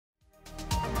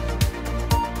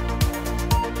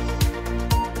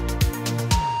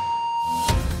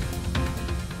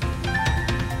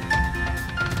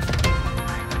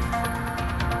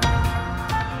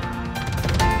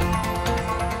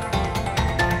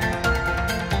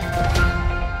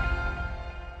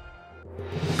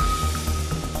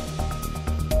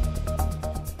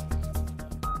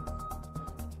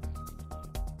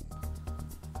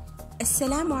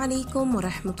Assalamu alaikum wa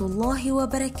rahmatullahi wa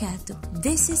barakatuh.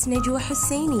 This is Najwa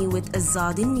Hussaini with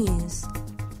Azadi News.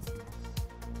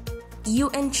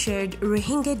 UN shared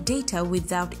Rohingya data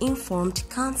without informed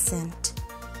consent.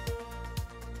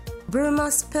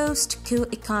 Burma's post-coup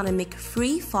economic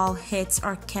freefall hits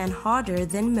Arakan harder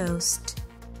than most.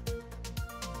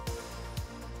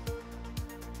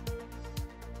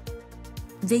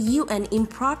 The UN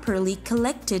improperly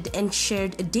collected and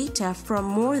shared data from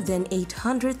more than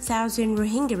 800,000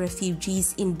 Rohingya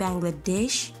refugees in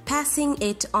Bangladesh, passing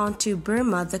it on to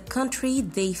Burma, the country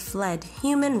they fled,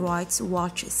 Human Rights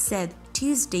Watch said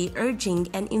Tuesday, urging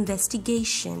an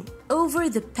investigation. Over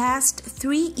the past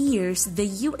 3 years, the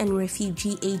UN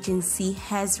Refugee Agency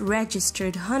has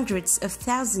registered hundreds of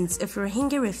thousands of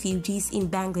Rohingya refugees in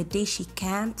Bangladeshi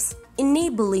camps,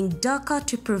 enabling Dhaka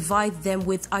to provide them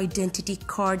with identity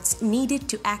cards needed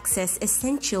to access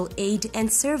essential aid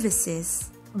and services.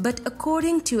 But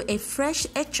according to a fresh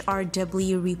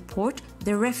HRW report,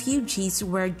 the refugees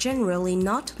were generally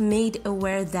not made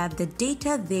aware that the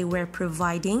data they were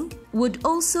providing would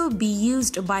also be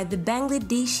used by the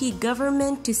Bangladeshi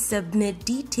government to submit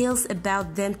details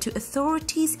about them to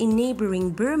authorities in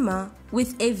neighboring Burma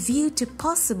with a view to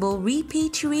possible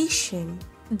repatriation.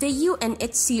 The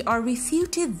UNHCR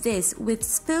refuted this, with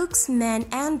spokesman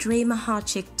Andrei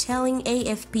Mahachik telling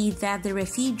AFP that the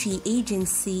refugee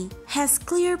agency has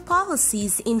clear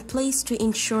policies in place to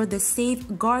ensure the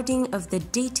safeguarding of the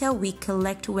data we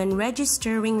collect when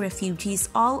registering refugees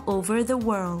all over the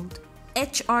world.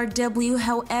 HRW,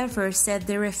 however, said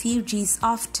the refugees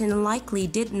often likely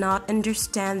did not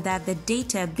understand that the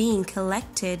data being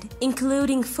collected,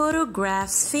 including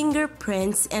photographs,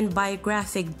 fingerprints, and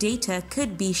biographic data,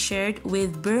 could be shared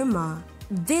with Burma.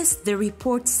 This, the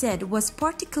report said, was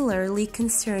particularly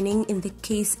concerning in the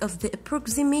case of the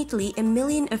approximately 1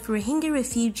 million of Rohingya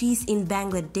refugees in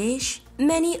Bangladesh,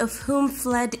 many of whom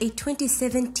fled a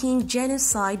 2017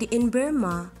 genocide in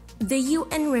Burma. The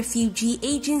UN Refugee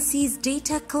Agency's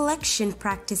data collection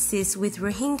practices with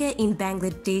Rohingya in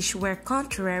Bangladesh were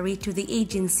contrary to the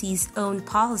agency's own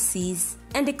policies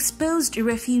and exposed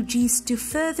refugees to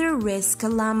further risk,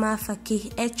 Lama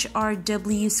Fakih,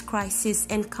 HRW's Crisis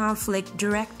and Conflict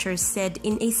Director, said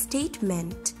in a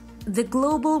statement. The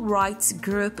global rights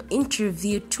group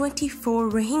interviewed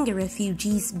 24 Rohingya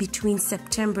refugees between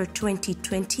September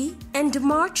 2020 and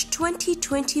March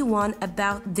 2021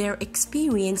 about their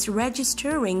experience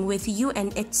registering with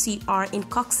UNHCR in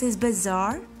Cox's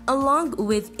Bazar, along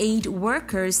with aid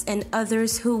workers and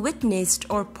others who witnessed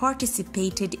or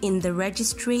participated in the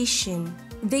registration.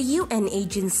 The UN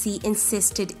agency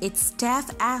insisted its staff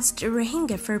asked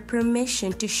Rohingya for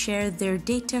permission to share their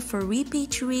data for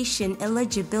repatriation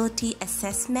eligibility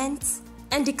assessments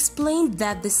and explained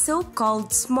that the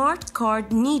so-called smart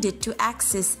card needed to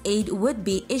access aid would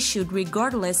be issued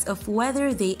regardless of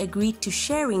whether they agreed to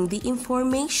sharing the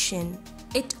information.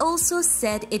 It also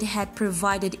said it had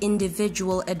provided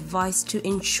individual advice to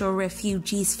ensure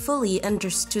refugees fully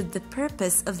understood the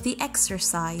purpose of the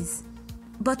exercise.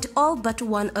 But all but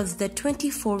one of the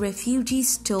 24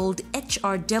 refugees told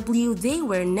HRW they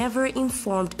were never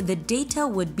informed the data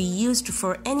would be used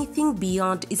for anything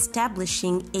beyond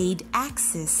establishing aid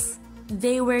access.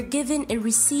 They were given a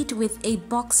receipt with a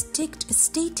box ticked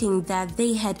stating that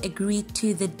they had agreed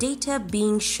to the data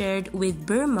being shared with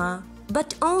Burma,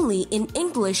 but only in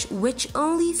English, which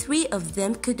only 3 of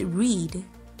them could read.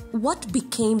 What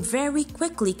became very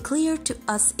quickly clear to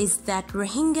us is that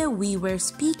Rohingya we were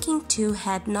speaking to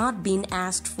had not been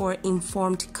asked for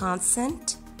informed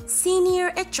consent,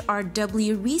 senior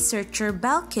HRW researcher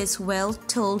Balkis Well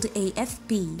told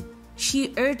AFP.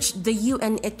 She urged the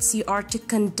UNHCR to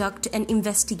conduct an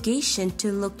investigation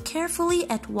to look carefully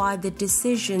at why the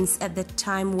decisions at the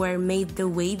time were made the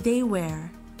way they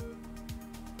were.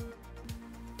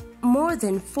 More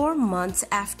than 4 months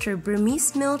after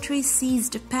Burmese military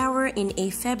seized power in a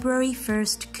February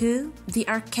 1st coup, the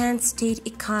Arakan state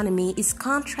economy is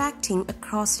contracting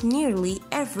across nearly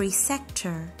every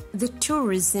sector. The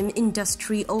tourism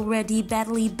industry, already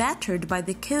badly battered by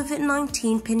the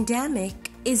COVID-19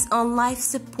 pandemic, is on life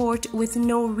support with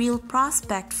no real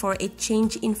prospect for a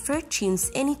change in fortunes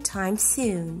anytime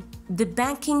soon. The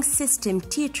banking system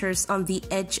teeters on the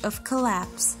edge of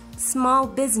collapse. Small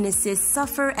businesses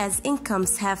suffer as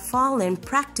incomes have fallen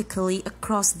practically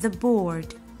across the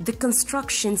board. The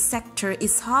construction sector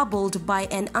is hobbled by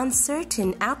an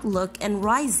uncertain outlook and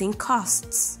rising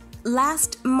costs.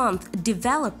 Last month,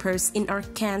 developers in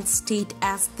Arakan state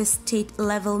asked the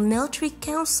state-level military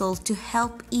council to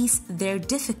help ease their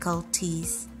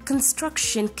difficulties.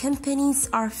 Construction companies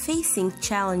are facing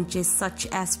challenges such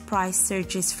as price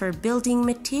surges for building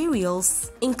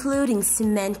materials, including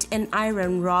cement and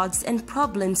iron rods, and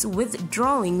problems with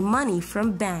drawing money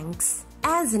from banks.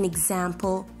 As an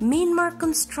example, Myanmar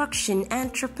Construction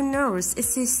Entrepreneurs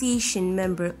Association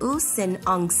member Usen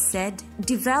Ong said,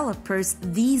 developers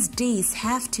these days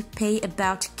have to pay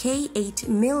about K8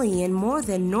 million more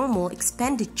than normal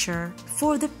expenditure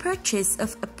for the purchase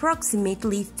of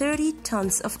approximately 30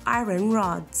 tons of iron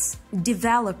rods.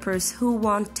 Developers who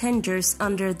won tenders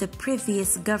under the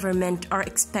previous government are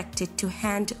expected to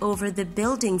hand over the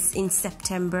buildings in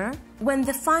September, when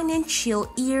the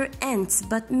financial year ends,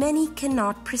 but many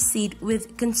cannot proceed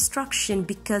with construction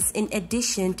because in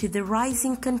addition to the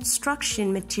rising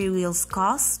construction materials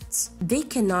costs, they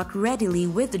cannot readily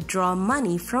withdraw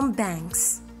money from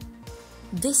banks.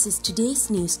 This is today's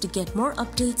news. To get more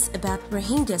updates about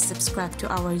Rohingya, subscribe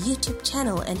to our YouTube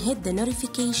channel and hit the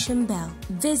notification bell.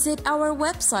 Visit our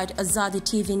website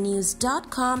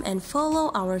azaditvnews.com and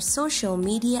follow our social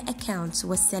media accounts.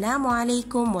 Wassalamu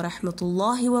alaikum wa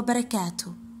rahmatullahi wa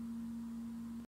barakatuh.